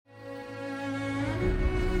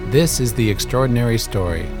This is The Extraordinary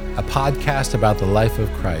Story, a podcast about the life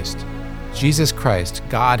of Christ. Jesus Christ,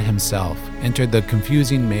 God Himself, entered the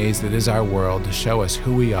confusing maze that is our world to show us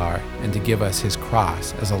who we are and to give us His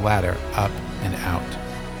cross as a ladder up and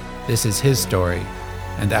out. This is His story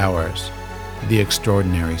and ours, The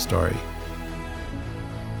Extraordinary Story.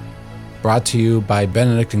 Brought to you by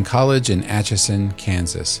Benedictine College in Atchison,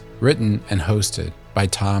 Kansas. Written and hosted by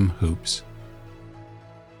Tom Hoops.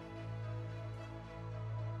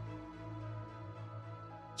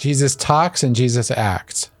 Jesus talks and Jesus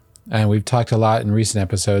acts. And we've talked a lot in recent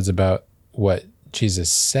episodes about what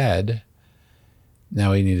Jesus said.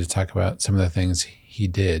 Now we need to talk about some of the things He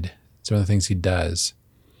did, some of the things He does.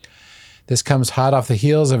 This comes hot off the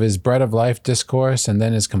heels of His bread of life discourse and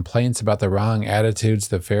then His complaints about the wrong attitudes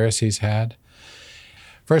the Pharisees had.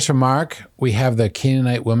 First from Mark, we have the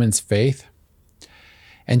Canaanite woman's faith.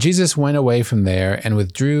 And Jesus went away from there and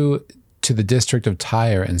withdrew to the district of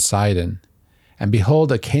Tyre and Sidon. And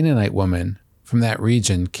behold, a Canaanite woman from that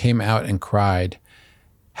region came out and cried,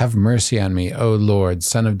 "Have mercy on me, O Lord,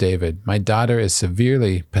 Son of David. My daughter is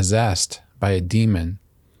severely possessed by a demon."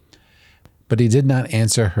 But He did not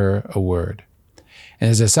answer her a word. And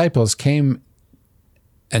His disciples came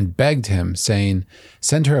and begged Him, saying,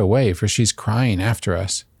 "Send her away, for she's crying after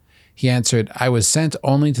us." He answered, "I was sent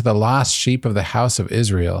only to the lost sheep of the house of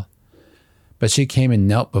Israel." But she came and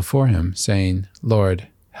knelt before Him, saying, "Lord,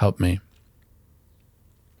 help me."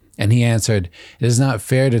 And He answered, "It is not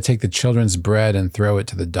fair to take the children's bread and throw it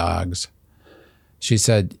to the dogs." She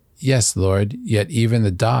said, "Yes, Lord, yet even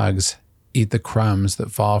the dogs eat the crumbs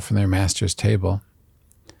that fall from their master's table."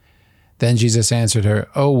 Then Jesus answered her,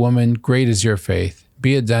 "O woman, great is your faith.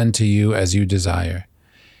 Be it done to you as you desire."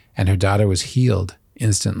 And her daughter was healed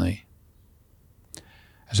instantly.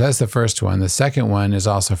 So that's the first one. The second one is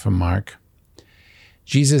also from Mark.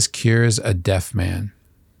 Jesus cures a deaf man.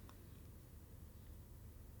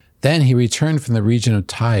 Then He returned from the region of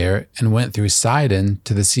Tyre and went through Sidon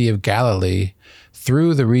to the Sea of Galilee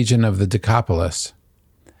through the region of the Decapolis.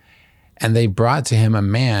 And they brought to Him a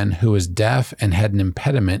man who was deaf and had an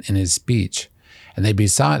impediment in his speech. And they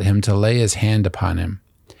besought Him to lay His hand upon him.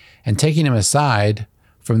 And taking him aside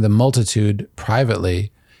from the multitude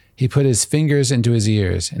privately, He put His fingers into his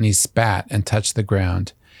ears, and He spat and touched the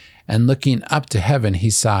ground. And looking up to heaven,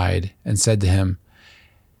 He sighed and said to him,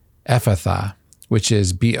 "Ephphatha," which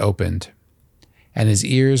is, "be opened." And his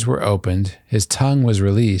ears were opened, his tongue was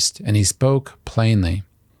released, and he spoke plainly.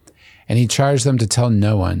 And He charged them to tell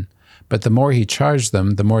no one, but the more He charged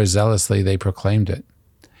them, the more zealously they proclaimed it.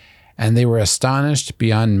 And they were astonished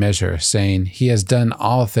beyond measure, saying, "He has done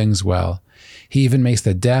all things well. He even makes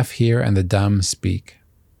the deaf hear and the dumb speak."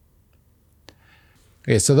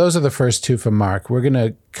 Okay, so those are the first two from Mark. We're going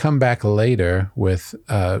to come back later with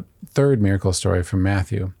a third miracle story from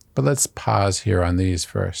Matthew. But let's pause here on these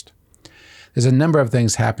first. There's a number of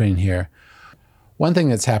things happening here. One thing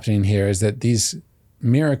that's happening here is that these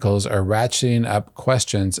miracles are ratcheting up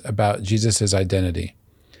questions about Jesus' identity.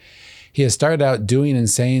 He has started out doing and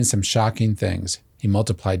saying some shocking things. He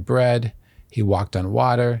multiplied bread. He walked on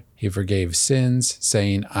water. He forgave sins,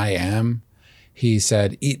 saying, "I am." He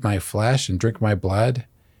said, "Eat my flesh and drink my blood."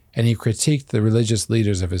 And He critiqued the religious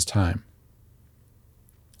leaders of His time.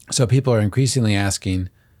 So people are increasingly asking,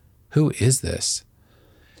 who is this?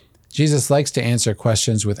 Jesus likes to answer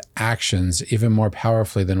questions with actions even more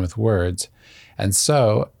powerfully than with words. And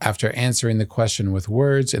so, after answering the question with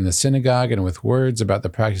words in the synagogue and with words about the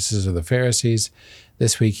practices of the Pharisees,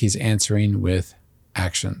 this week He's answering with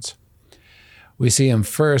actions. We see Him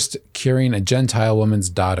first curing a Gentile woman's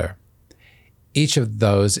daughter. Each of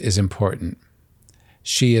those is important.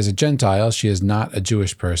 She is a Gentile, she is not a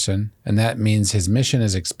Jewish person, and that means His mission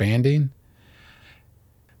is expanding.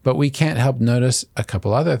 But we can't help notice a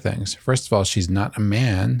couple other things. First of all, she's not a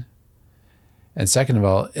man. And second of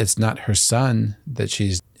all, it's not her son that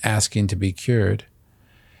she's asking to be cured.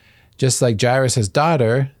 Just like Jairus'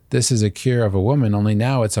 daughter, this is a cure of a woman, only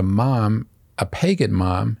now it's a mom, a pagan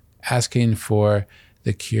mom, asking for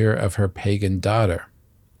the cure of her pagan daughter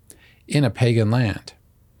in a pagan land.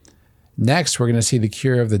 Next, we're going to see the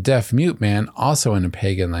cure of the deaf-mute man, also in a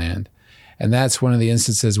pagan land. And that's one of the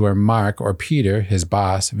instances where Mark, or Peter, his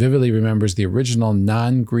boss, vividly remembers the original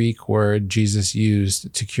non-Greek word Jesus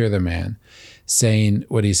used to cure the man, saying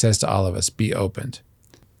what He says to all of us, "Be opened."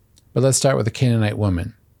 But let's start with the Canaanite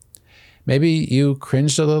woman. Maybe you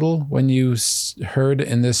cringed a little when you heard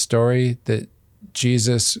in this story that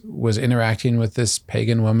Jesus was interacting with this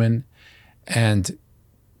pagan woman and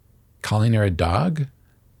calling her a dog.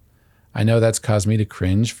 I know that's caused me to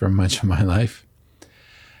cringe for much of my life.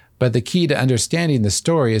 But the key to understanding the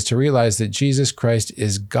story is to realize that Jesus Christ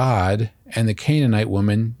is God, and the Canaanite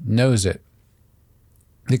woman knows it.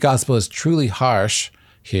 The gospel is truly harsh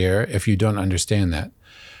here if you don't understand that.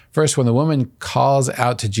 First, when the woman calls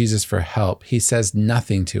out to Jesus for help, he says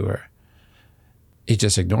nothing to her. He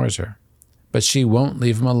just ignores her. But she won't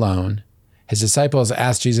leave him alone. His disciples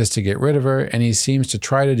ask Jesus to get rid of her, and he seems to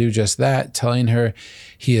try to do just that, telling her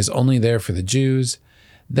he is only there for the Jews.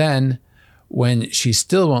 Then, when she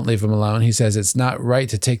still won't leave him alone, he says it's not right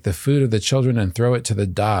to take the food of the children and throw it to the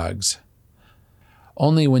dogs.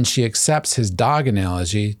 Only when she accepts his dog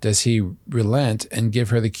analogy does he relent and give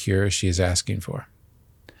her the cure she is asking for.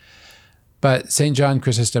 But St. John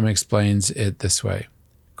Chrysostom explains it this way.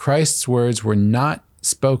 Christ's words were not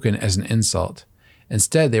spoken as an insult.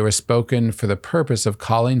 Instead, they were spoken for the purpose of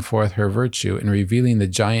calling forth her virtue and revealing the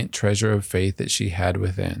giant treasure of faith that she had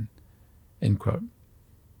within. End quote.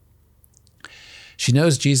 She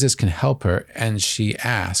knows Jesus can help her, and she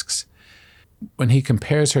asks. When he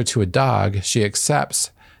compares her to a dog, she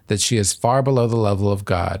accepts that she is far below the level of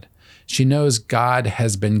God. She knows God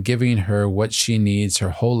has been giving her what she needs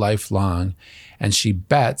her whole life long, and she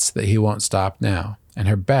bets that he won't stop now, and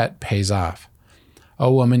her bet pays off.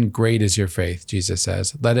 "O woman, great is your faith," Jesus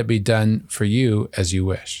says. "Let it be done for you as you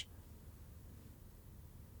wish."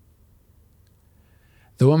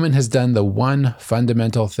 The woman has done the one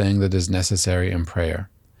fundamental thing that is necessary in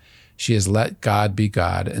prayer. She has let God be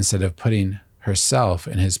God instead of putting herself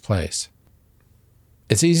in his place.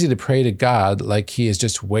 It's easy to pray to God like he is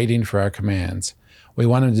just waiting for our commands. We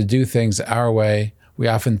want him to do things our way. We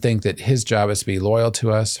often think that his job is to be loyal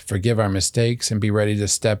to us, forgive our mistakes, and be ready to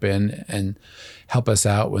step in and help us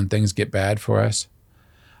out when things get bad for us.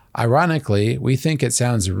 Ironically, we think it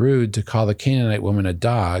sounds rude to call the Canaanite woman a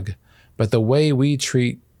dog, but the way we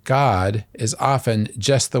treat God is often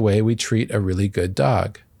just the way we treat a really good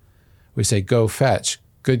dog. We say, "Go fetch,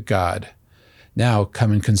 good God. Now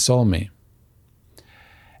come and console me."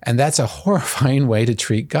 And that's a horrifying way to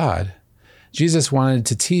treat God. Jesus wanted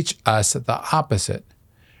to teach us the opposite.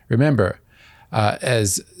 Remember,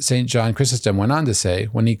 as St. John Chrysostom went on to say,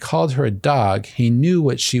 when he called her a dog, he knew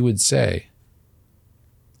what she would say.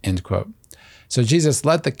 End quote. So Jesus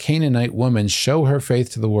let the Canaanite woman show her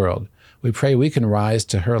faith to the world. We pray we can rise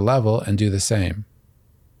to her level and do the same.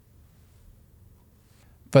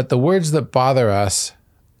 But the words that bother us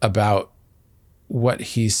about what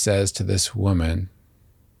he says to this woman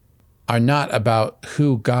are not about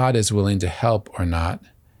who God is willing to help or not.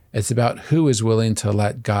 It's about who is willing to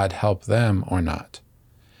let God help them or not.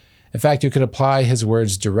 In fact, you could apply his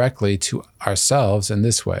words directly to ourselves in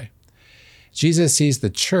this way. Jesus sees the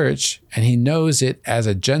church, and he knows it as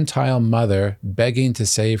a Gentile mother begging to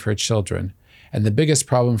save her children. And the biggest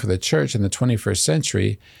problem for the church in the 21st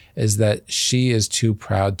century is that she is too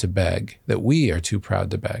proud to beg, that we are too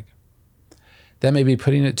proud to beg. That may be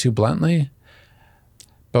putting it too bluntly,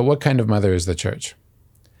 but what kind of mother is the church?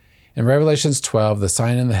 In Revelations 12, the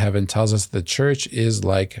sign in the heaven tells us the church is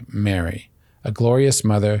like Mary, a glorious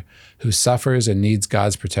mother who suffers and needs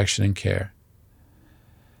God's protection and care.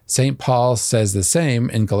 St. Paul says the same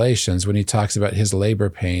in Galatians when he talks about his labor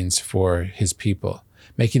pains for his people,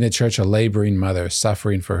 making the church a laboring mother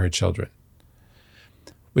suffering for her children.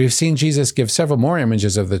 We've seen Jesus give several more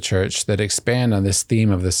images of the church that expand on this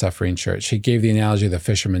theme of the suffering church. He gave the analogy of the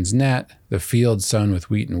fisherman's net, the field sown with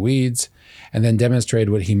wheat and weeds, and then demonstrated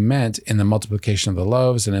what he meant in the multiplication of the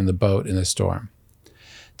loaves and in the boat in the storm.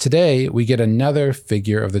 Today, we get another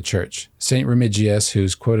figure of the church. St. Remigius,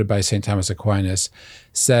 who's quoted by St. Thomas Aquinas,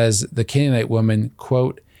 says the Canaanite woman,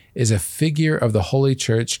 quote, is a figure of the Holy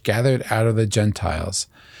Church gathered out of the Gentiles.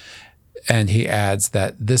 And he adds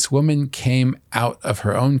that this woman came out of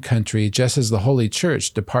her own country just as the Holy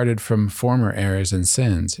Church departed from former errors and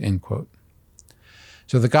sins, end quote.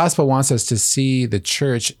 So the gospel wants us to see the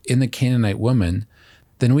church in the Canaanite woman.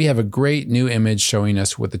 Then we have a great new image showing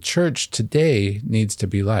us what the church today needs to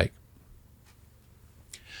be like.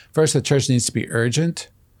 First, the church needs to be urgent,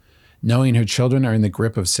 knowing her children are in the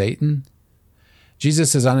grip of Satan.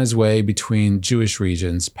 Jesus is on his way between Jewish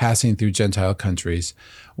regions, passing through Gentile countries,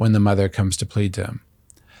 when the mother comes to plead to him.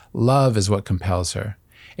 Love is what compels her.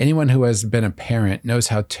 Anyone who has been a parent knows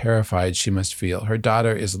how terrified she must feel. Her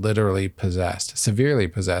daughter is literally possessed, severely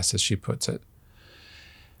possessed, as she puts it.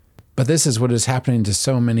 But this is what is happening to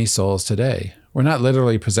so many souls today. We're not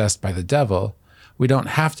literally possessed by the devil. We don't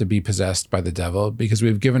have to be possessed by the devil because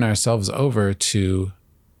we've given ourselves over to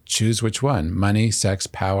choose which one: money, sex,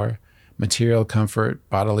 power, material comfort,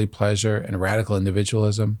 bodily pleasure, and radical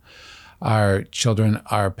individualism. Our children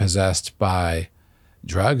are possessed by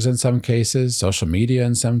drugs in some cases, social media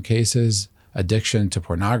in some cases, addiction to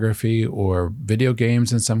pornography or video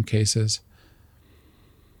games in some cases.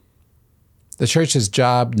 The church's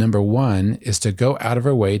job, number one, is to go out of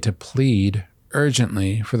her way to plead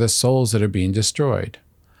urgently for the souls that are being destroyed.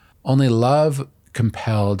 Only love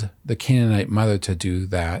compelled the Canaanite mother to do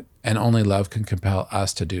that, and only love can compel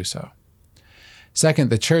us to do so. Second,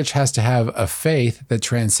 the church has to have a faith that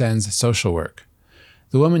transcends social work.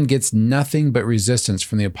 The woman gets nothing but resistance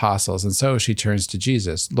from the apostles, and so she turns to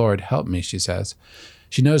Jesus. Lord, help me, she says.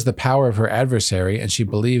 She knows the power of her adversary, and she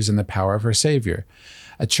believes in the power of her Savior.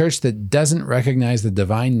 A church that doesn't recognize the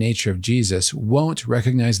divine nature of Jesus won't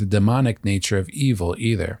recognize the demonic nature of evil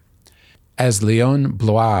either. As Leon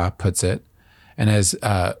Blois puts it, and as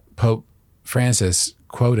Pope Francis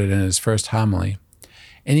quoted in his first homily,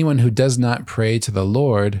 anyone who does not pray to the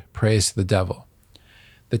Lord prays to the devil.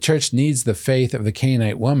 The church needs the faith of the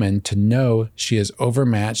Canaanite woman to know she is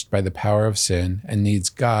overmatched by the power of sin and needs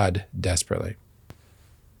God desperately.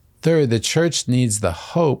 Third, the church needs the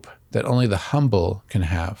hope that only the humble can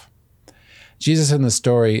have. Jesus in the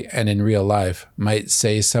story and in real life might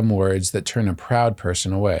say some words that turn a proud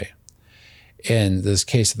person away. In this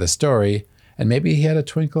case of the story, and maybe he had a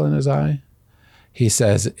twinkle in his eye, he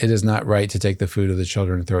says, it is not right to take the food of the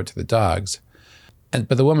children and throw it to the dogs.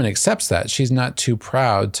 But the woman accepts that. She's not too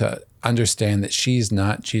proud to understand that she's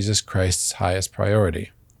not Jesus Christ's highest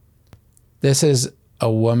priority. This is a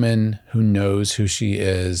woman who knows who she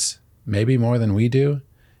is, maybe more than we do.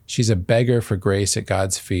 She's a beggar for grace at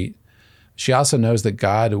God's feet. She also knows that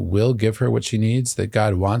God will give her what she needs, that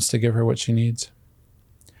God wants to give her what she needs.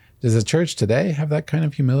 Does the church today have that kind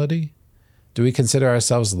of humility? Do we consider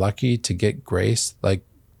ourselves lucky to get grace like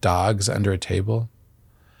dogs under a table?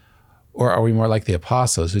 Or are we more like the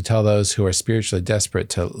apostles who tell those who are spiritually desperate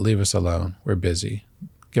to leave us alone? We're busy.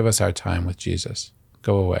 Give us our time with Jesus.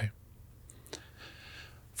 Go away.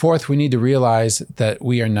 Fourth, we need to realize that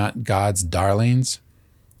we are not God's darlings.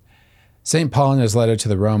 St. Paul in his letter to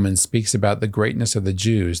the Romans speaks about the greatness of the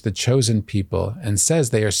Jews, the chosen people, and says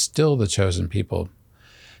they are still the chosen people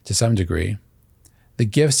to some degree. The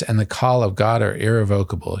gifts and the call of God are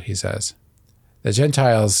irrevocable, he says. The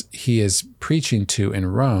Gentiles he is preaching to in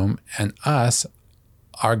Rome and us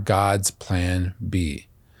are God's plan B.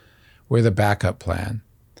 We're the backup plan.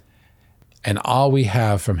 And all we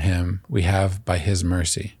have from him, we have by his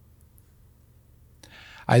mercy.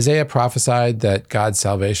 Isaiah prophesied that God's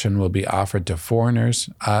salvation will be offered to foreigners,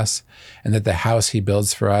 us, and that the house he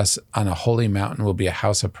builds for us on a holy mountain will be a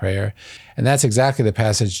house of prayer. And that's exactly the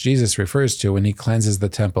passage Jesus refers to when he cleanses the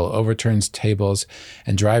temple, overturns tables,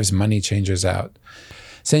 and drives money changers out.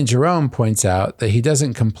 St. Jerome points out that he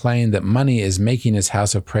doesn't complain that money is making his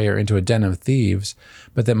house of prayer into a den of thieves,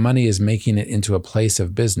 but that money is making it into a place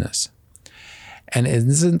of business. And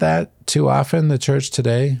isn't that too often the church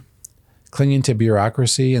today? Clinging to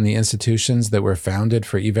bureaucracy and the institutions that were founded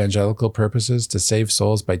for evangelical purposes to save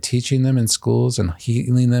souls by teaching them in schools and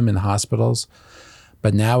healing them in hospitals,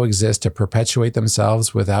 but now exist to perpetuate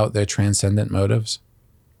themselves without their transcendent motives?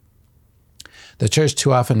 The church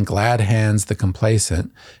too often glad hands the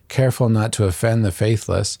complacent, careful not to offend the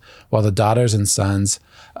faithless, while the daughters and sons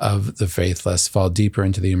of the faithless fall deeper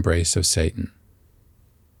into the embrace of Satan.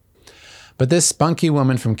 But this spunky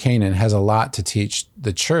woman from Canaan has a lot to teach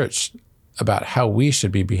the church about how we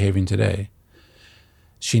should be behaving today.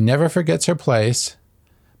 She never forgets her place,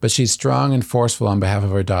 but she's strong and forceful on behalf of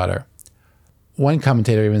her daughter. One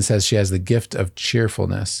commentator even says she has the gift of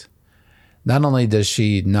cheerfulness. Not only does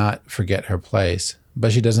she not forget her place,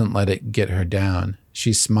 but she doesn't let it get her down.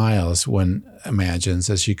 She smiles, one imagines,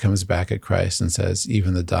 as she comes back at Christ and says,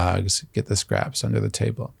 even the dogs get the scraps under the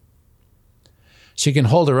table. She can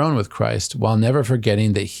hold her own with Christ while never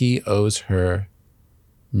forgetting that he owes her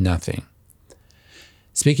nothing.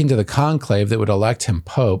 Speaking to the conclave that would elect him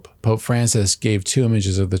Pope, Pope Francis gave two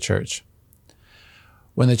images of the church.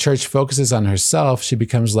 When the church focuses on herself, she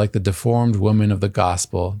becomes like the deformed woman of the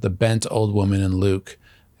gospel, the bent old woman in Luke,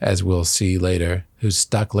 as we'll see later, who's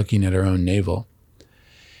stuck looking at her own navel.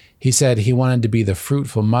 He said he wanted to be the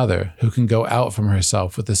fruitful mother who can go out from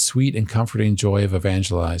herself with the sweet and comforting joy of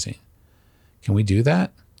evangelizing. Can we do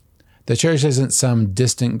that? The church isn't some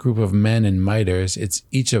distant group of men and miters. It's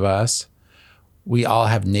each of us. We all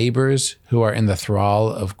have neighbors who are in the thrall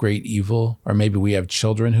of great evil, or maybe we have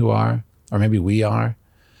children who are, or maybe we are.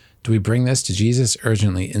 Do we bring this to Jesus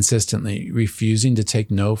urgently, insistently, refusing to take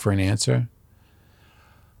no for an answer?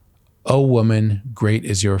 "O woman, great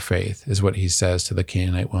is your faith," is what he says to the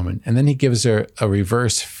Canaanite woman. And then he gives her a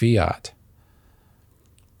reverse fiat.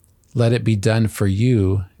 "Let it be done for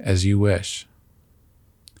you as you wish."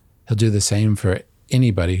 He'll do the same for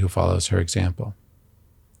anybody who follows her example.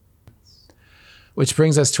 Which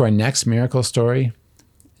brings us to our next miracle story,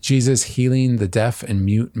 Jesus healing the deaf and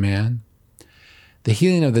mute man. The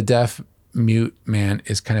healing of the deaf, mute man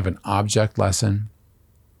is kind of an object lesson.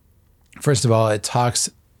 First of all, it talks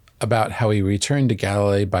about how he returned to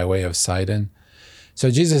Galilee by way of Sidon.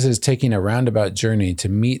 So Jesus is taking a roundabout journey to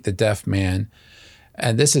meet the deaf man,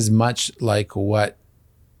 and this is much like what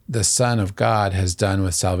the Son of God has done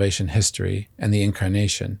with salvation history and the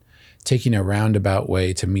incarnation, taking a roundabout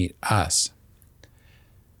way to meet us.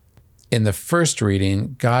 In the first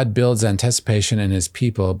reading, God builds anticipation in his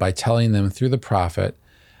people by telling them through the prophet,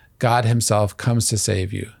 God himself comes to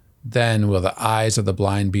save you. Then will the eyes of the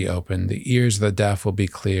blind be opened, the ears of the deaf will be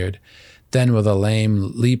cleared. Then will the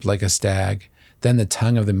lame leap like a stag. Then the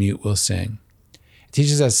tongue of the mute will sing. It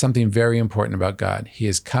teaches us something very important about God. He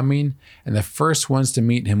is coming, and the first ones to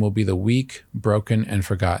meet him will be the weak, broken, and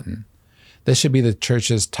forgotten. This should be the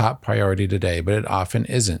church's top priority today, but it often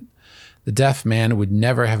isn't. The deaf man would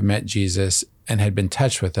never have met Jesus and had been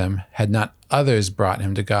touched with him had not others brought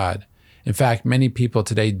him to God. In fact, many people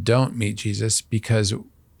today don't meet Jesus because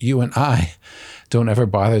you and I don't ever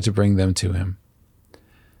bother to bring them to him.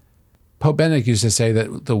 Pope Benedict used to say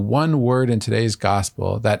that the one word in today's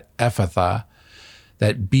gospel, that ephatha,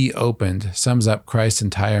 that be opened, sums up Christ's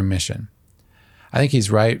entire mission. I think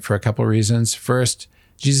he's right for a couple of reasons. First,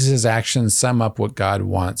 Jesus' actions sum up what God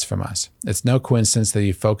wants from us. It's no coincidence that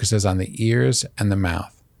he focuses on the ears and the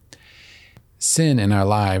mouth. Sin in our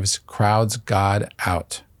lives crowds God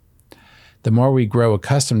out. The more we grow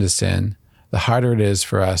accustomed to sin, the harder it is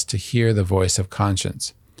for us to hear the voice of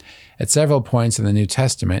conscience. At several points in the New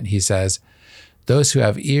Testament, he says, those who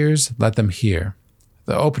have ears, let them hear.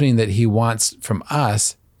 The opening that he wants from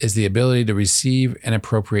us is the ability to receive and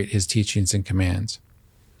appropriate his teachings and commands.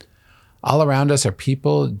 All around us are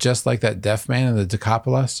people just like that deaf man in the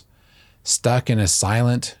Decapolis, stuck in a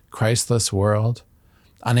silent, Christless world,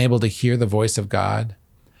 unable to hear the voice of God,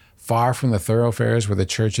 far from the thoroughfares where the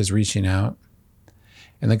church is reaching out.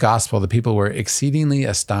 In the gospel, the people were exceedingly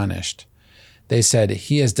astonished. They said,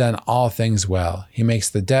 he has done all things well. He makes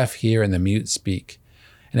the deaf hear and the mute speak.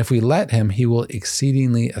 And if we let him, he will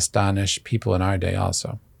exceedingly astonish people in our day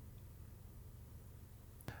also.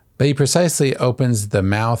 But he precisely opens the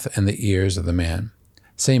mouth and the ears of the man.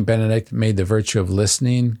 St. Benedict made the virtue of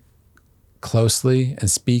listening closely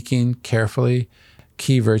and speaking carefully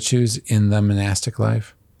key virtues in the monastic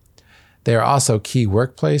life. They are also key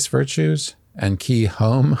workplace virtues and key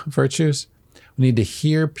home virtues. We need to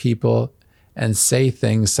hear people and say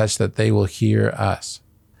things such that they will hear us.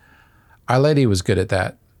 Our Lady was good at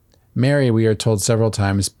that. Mary, we are told several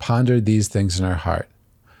times, pondered these things in her heart.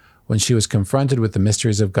 When she was confronted with the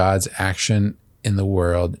mysteries of God's action in the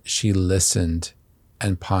world, she listened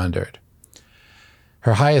and pondered.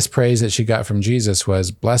 Her highest praise that she got from Jesus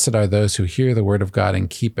was, blessed are those who hear the word of God and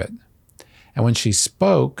keep it. And when she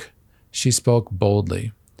spoke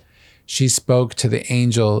boldly. She spoke to the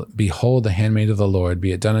angel, behold, the handmaid of the Lord,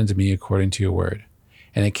 be it done unto me according to your word.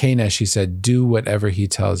 And at Cana, she said, do whatever he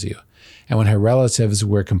tells you. And when her relatives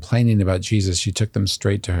were complaining about Jesus, she took them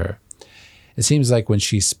straight to her. It seems like when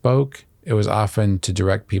she spoke, it was often to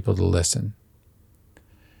direct people to listen.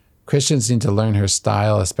 Christians need to learn her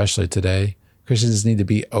style, especially today. Christians need to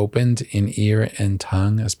be opened in ear and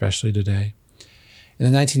tongue, especially today.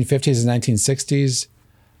 In the 1950s and 1960s,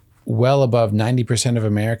 well above 90% of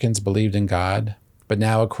Americans believed in God, but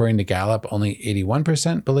now, according to Gallup, only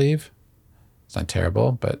 81% believe. It's not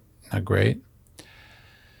terrible, but not great.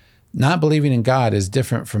 Not believing in God is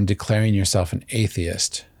different from declaring yourself an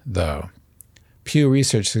atheist, though. Pew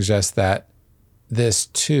Research suggests that this,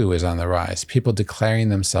 too, is on the rise, people declaring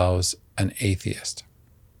themselves an atheist.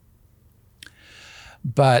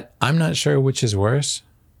 But I'm not sure which is worse.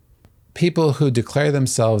 People who declare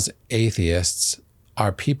themselves atheists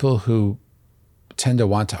are people who tend to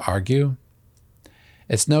want to argue.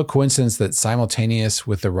 It's no coincidence that simultaneous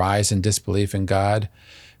with the rise in disbelief in God,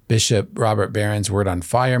 Bishop Robert Barron's Word on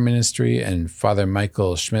Fire ministry and Father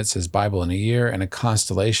Michael Schmitz's Bible in a Year and a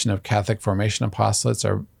constellation of Catholic formation apostolates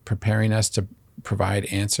are preparing us to provide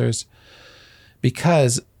answers,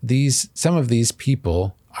 because some of these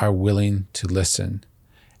people are willing to listen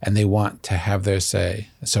and they want to have their say.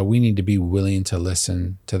 So we need to be willing to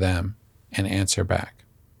listen to them and answer back.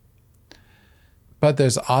 But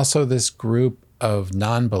there's also this group of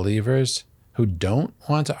non-believers who don't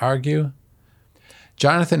want to argue.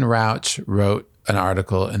 Jonathan Rauch wrote an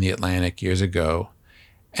article in The Atlantic years ago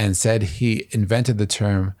and said he invented the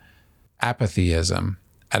term apatheism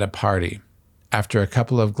at a party after a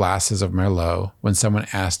couple of glasses of Merlot when someone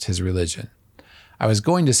asked his religion. I was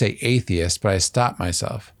going to say atheist, but I stopped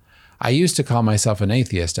myself. I used to call myself an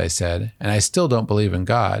atheist, I said, and I still don't believe in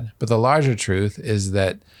God, but the larger truth is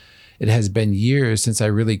that it has been years since I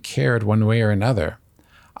really cared one way or another.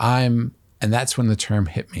 And that's when the term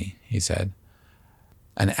hit me, he said,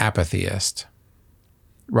 an apatheist.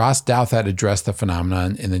 Ross Douthat addressed the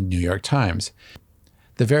phenomenon in the New York Times.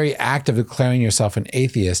 The very act of declaring yourself an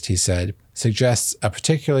atheist, he said, suggests a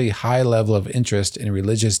particularly high level of interest in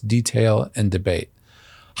religious detail and debate,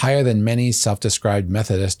 higher than many self-described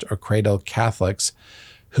Methodist or cradle Catholics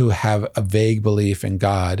who have a vague belief in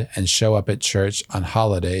God and show up at church on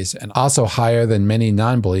holidays, and also higher than many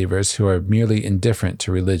non-believers who are merely indifferent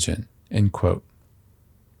to religion, end quote.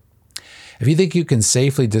 If you think you can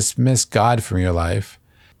safely dismiss God from your life,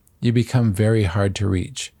 you become very hard to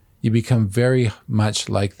reach. You become very much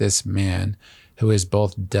like this man who is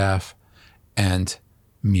both deaf and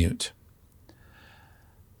mute.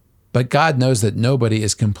 But God knows that nobody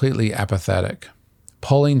is completely apathetic.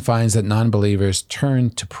 Polling finds that non-believers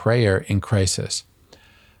turn to prayer in crisis.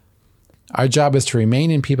 Our job is to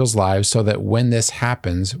remain in people's lives so that when this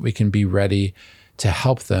happens, we can be ready to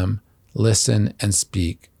help them listen and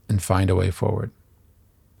speak and find a way forward.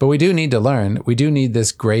 But we do need to learn. We do need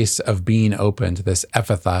this grace of being open to this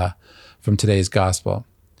ephatha from today's gospel.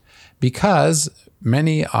 Because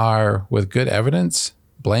many are, with good evidence,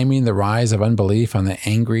 blaming the rise of unbelief on the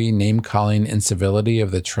angry, name-calling incivility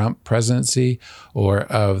of the Trump presidency, or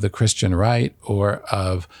of the Christian right, or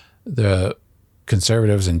of the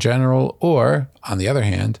conservatives in general, or, on the other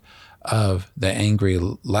hand, of the angry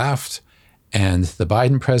left and the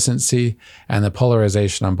Biden presidency and the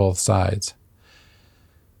polarization on both sides.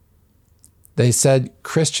 They said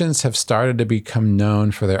Christians have started to become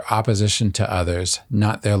known for their opposition to others,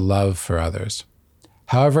 not their love for others.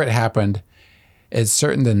 However it happened, it's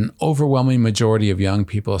certain that an overwhelming majority of young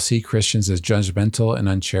people see Christians as judgmental and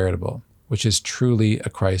uncharitable, which is truly a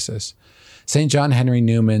crisis. St. John Henry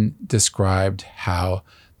Newman described how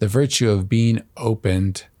the virtue of being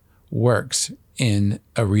opened works in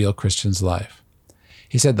a real Christian's life.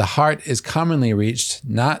 He said, the heart is commonly reached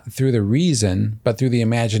not through the reason, but through the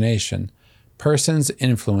imagination. Persons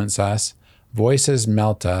influence us, voices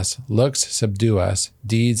melt us, looks subdue us,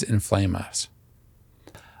 deeds inflame us.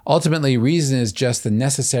 Ultimately, reason is just the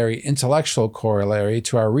necessary intellectual corollary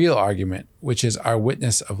to our real argument, which is our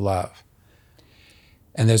witness of love.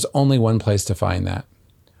 And there's only one place to find that.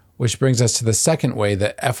 Which brings us to the second way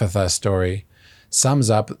the Ephatha story sums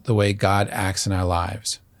up the way God acts in our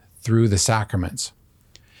lives, through the sacraments.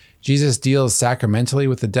 Jesus deals sacramentally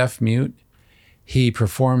with the deaf-mute. He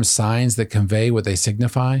performs signs that convey what they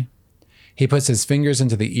signify. He puts his fingers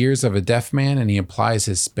into the ears of a deaf man and he applies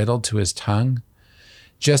his spittle to his tongue.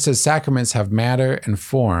 Just as sacraments have matter and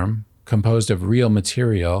form, composed of real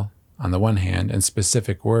material on the one hand and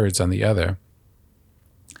specific words on the other,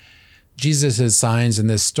 Jesus' signs in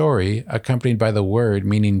this story, accompanied by the word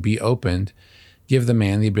meaning be opened, give the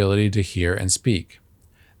man the ability to hear and speak.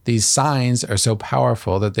 These signs are so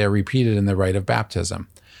powerful that they are repeated in the rite of baptism.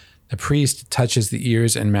 The priest touches the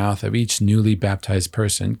ears and mouth of each newly baptized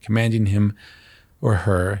person, commanding him or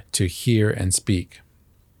her to hear and speak.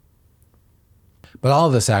 But all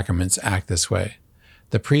of the sacraments act this way.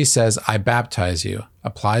 The priest says, I baptize you,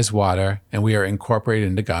 applies water, and we are incorporated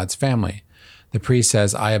into God's family. The priest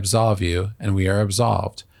says, I absolve you, and we are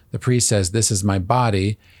absolved. The priest says, this is my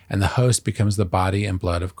body, and the host becomes the body and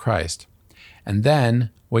blood of Christ. And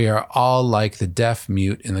then we are all like the deaf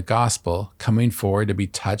mute in the gospel, coming forward to be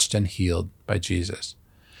touched and healed by Jesus.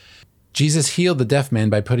 Jesus healed the deaf man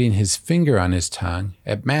by putting his finger on his tongue.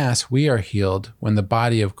 At Mass, we are healed when the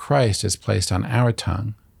body of Christ is placed on our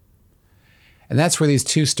tongue. And that's where these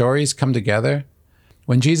two stories come together.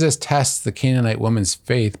 When Jesus tests the Canaanite woman's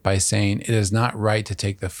faith by saying, it is not right to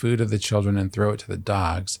take the food of the children and throw it to the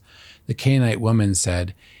dogs, the Canaanite woman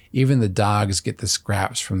said, even the dogs get the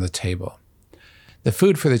scraps from the table. The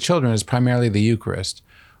food for the children is primarily the Eucharist,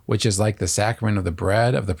 which is like the sacrament of the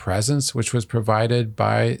bread of the presence, which was provided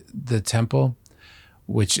by the temple,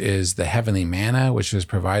 which is the heavenly manna, which was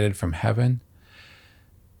provided from heaven.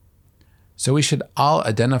 So we should all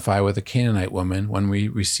identify with the Canaanite woman when we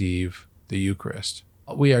receive the Eucharist.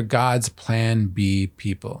 We are God's plan B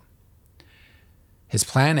people. His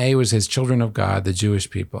plan A was his children of God, the Jewish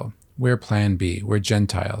people. We're plan B. We're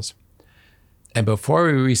Gentiles. And before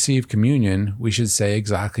we receive communion, we should say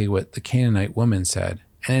exactly what the Canaanite woman said.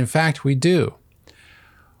 And in fact, we do.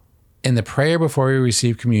 In the prayer before we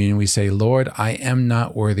receive communion, we say, Lord, I am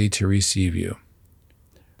not worthy to receive you.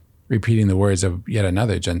 Repeating the words of yet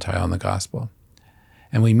another Gentile in the gospel.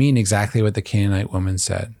 And we mean exactly what the Canaanite woman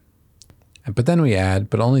said. But then we add,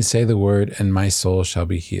 but only say the word and my soul shall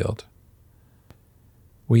be healed.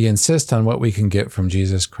 We insist on what we can get from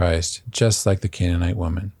Jesus Christ, just like the Canaanite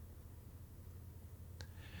woman.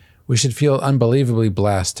 We should feel unbelievably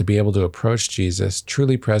blessed to be able to approach Jesus,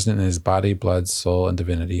 truly present in his body, blood, soul, and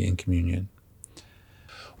divinity in communion.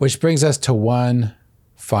 Which brings us to one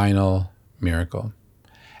final miracle.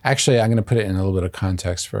 Actually, I'm going to put it in a little bit of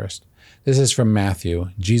context first. This is from Matthew.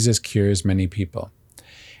 Jesus cures many people.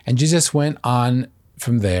 And Jesus went on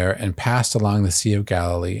from there and passed along the Sea of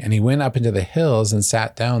Galilee, and he went up into the hills and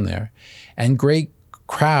sat down there. And great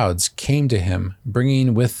crowds came to him,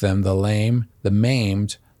 bringing with them the lame, the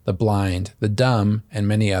maimed, the blind, the dumb, and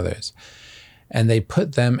many others. And they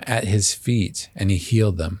put them at his feet, and he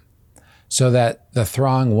healed them. So that the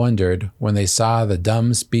throng wondered when they saw the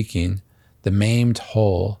dumb speaking, the maimed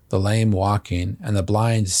whole, the lame walking, and the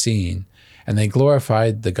blind seeing, and they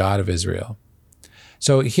glorified the God of Israel.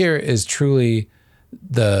 So here is truly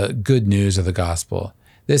the good news of the gospel.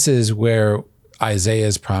 This is where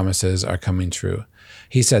Isaiah's promises are coming true.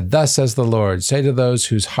 He said, "Thus says the Lord, say to those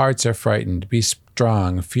whose hearts are frightened, be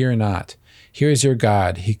strong, fear not. Here is your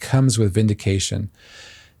God. He comes with vindication.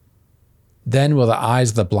 Then will the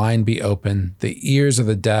eyes of the blind be opened, the ears of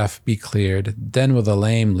the deaf be cleared. Then will the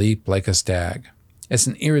lame leap like a stag." It's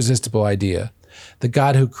an irresistible idea. The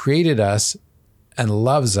God who created us and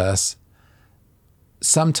loves us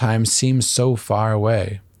sometimes seems so far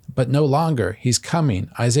away, but no longer. He's coming.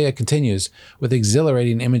 Isaiah continues with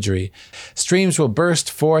exhilarating imagery. Streams will burst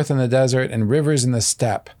forth in the desert and rivers in the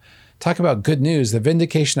steppe. Talk about good news. The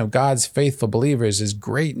vindication of God's faithful believers is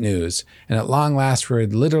great news, and at long last we're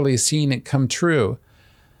literally seeing it come true.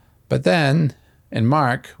 But then, in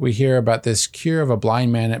Mark, we hear about this cure of a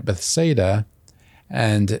blind man at Bethsaida,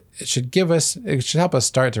 and it should help us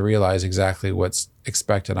start to realize exactly what's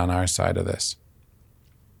expected on our side of this.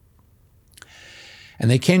 And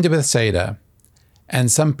they came to Bethsaida, and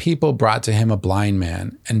some people brought to him a blind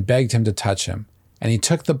man and begged him to touch him. And he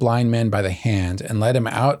took the blind man by the hand and led him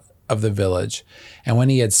out of the village. And when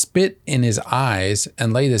he had spit in his eyes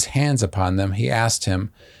and laid his hands upon them, he asked him,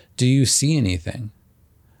 "Do you see anything?"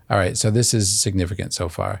 All right, so this is significant so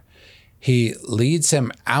far. He leads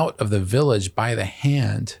him out of the village by the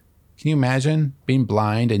hand. Can you imagine being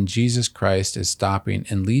blind and Jesus Christ is stopping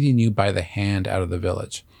and leading you by the hand out of the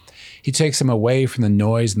village? He takes him away from the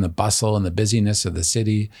noise and the bustle and the busyness of the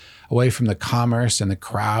city, away from the commerce and the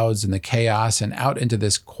crowds and the chaos, and out into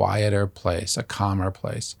this quieter place, a calmer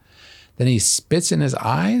place. Then he spits in his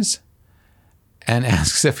eyes and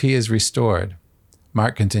asks if he is restored.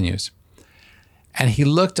 Mark continues. And he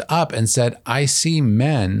looked up and said, "I see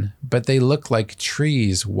men, but they look like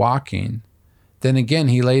trees walking." Then again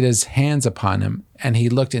he laid his hands upon him, and he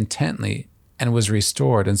looked intently and was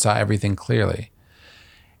restored and saw everything clearly.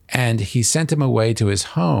 And he sent him away to his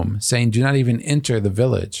home, saying, "Do not even enter the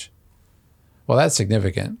village." Well, that's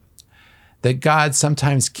significant. That God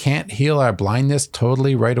sometimes can't heal our blindness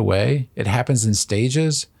totally right away. It happens in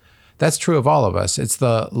stages. That's true of all of us. It's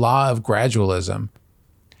the law of gradualism.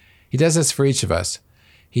 He does this for each of us.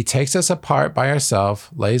 He takes us apart by ourselves,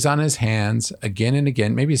 lays on his hands again and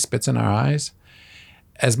again, maybe spits in our eyes,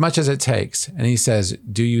 as much as it takes. And he says,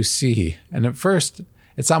 "Do you see?" And at first,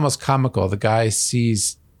 it's almost comical. The guy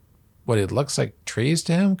sees what it looks like trees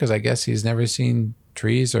to him, because I guess he's never seen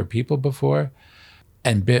trees or people before.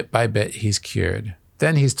 And bit by bit, he's cured.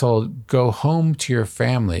 Then he's told, "Go home to your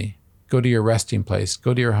family. Go to your resting place.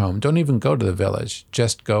 Go to your home. Don't even go to the village.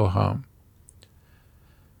 Just go home."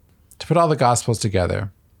 To put all the Gospels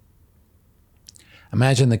together,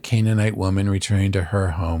 imagine the Canaanite woman returning to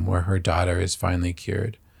her home where her daughter is finally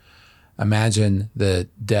cured. Imagine the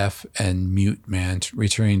deaf and mute man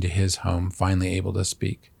returning to his home, finally able to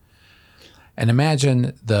speak. And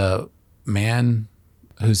imagine the man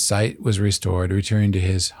whose sight was restored returning to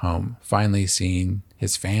his home, finally seeing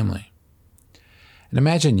his family. And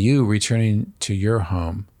imagine you returning to your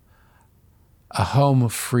home, a home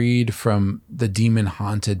freed from the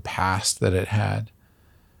demon-haunted past that it had,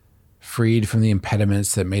 freed from the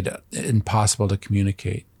impediments that made it impossible to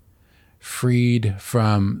communicate, freed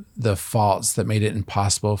from the faults that made it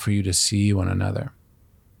impossible for you to see one another.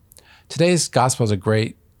 Today's gospel is a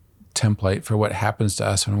great template for what happens to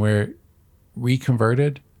us when we're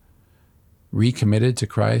reconverted, recommitted to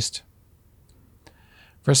Christ.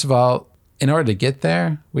 First of all, in order to get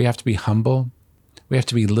there, we have to be humble. We have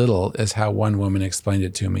to be little, is how one woman explained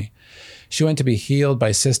it to me. She went to be healed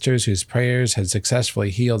by sisters whose prayers had successfully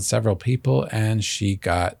healed several people, and she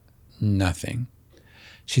got nothing.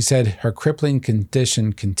 She said her crippling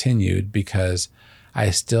condition continued because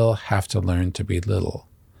I still have to learn to be little.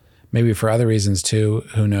 Maybe for other reasons too,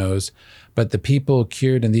 who knows? But the people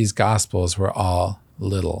cured in these Gospels were all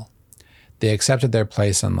little. They accepted their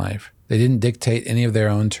place in life. They didn't dictate any of their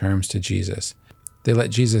own terms to Jesus. They let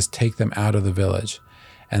Jesus take them out of the village,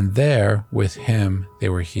 and there, with him, they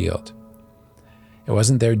were healed. It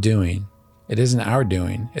wasn't their doing. It isn't our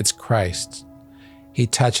doing. It's Christ's. He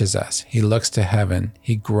touches us. He looks to heaven.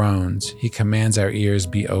 He groans. He commands our ears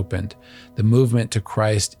be opened. The movement to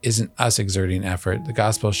Christ isn't us exerting effort. The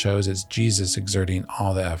gospel shows it's Jesus exerting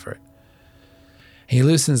all the effort. He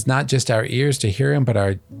loosens not just our ears to hear him, but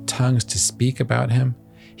our tongues to speak about him.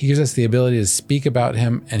 He gives us the ability to speak about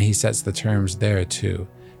him, and he sets the terms there too,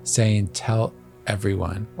 saying, tell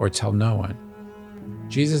everyone or tell no one.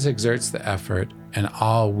 Jesus exerts the effort, and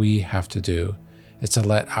all we have to do is to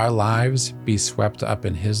let our lives be swept up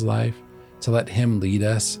in his life, to let him lead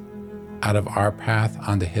us out of our path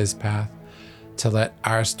onto his path, to let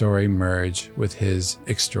our story merge with his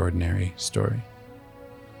extraordinary story.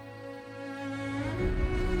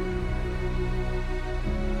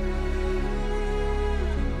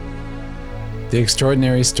 The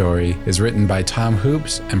Extraordinary Story is written by Tom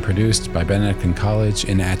Hoops and produced by Benedictine College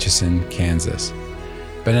in Atchison, Kansas.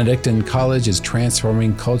 Benedictine College is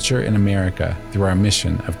transforming culture in America through our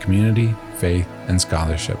mission of community, faith, and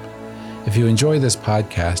scholarship. If you enjoy this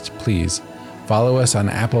podcast, please follow us on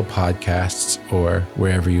Apple Podcasts or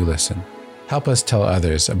wherever you listen. Help us tell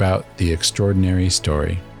others about the extraordinary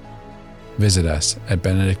story. Visit us at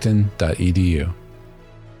benedictine.edu.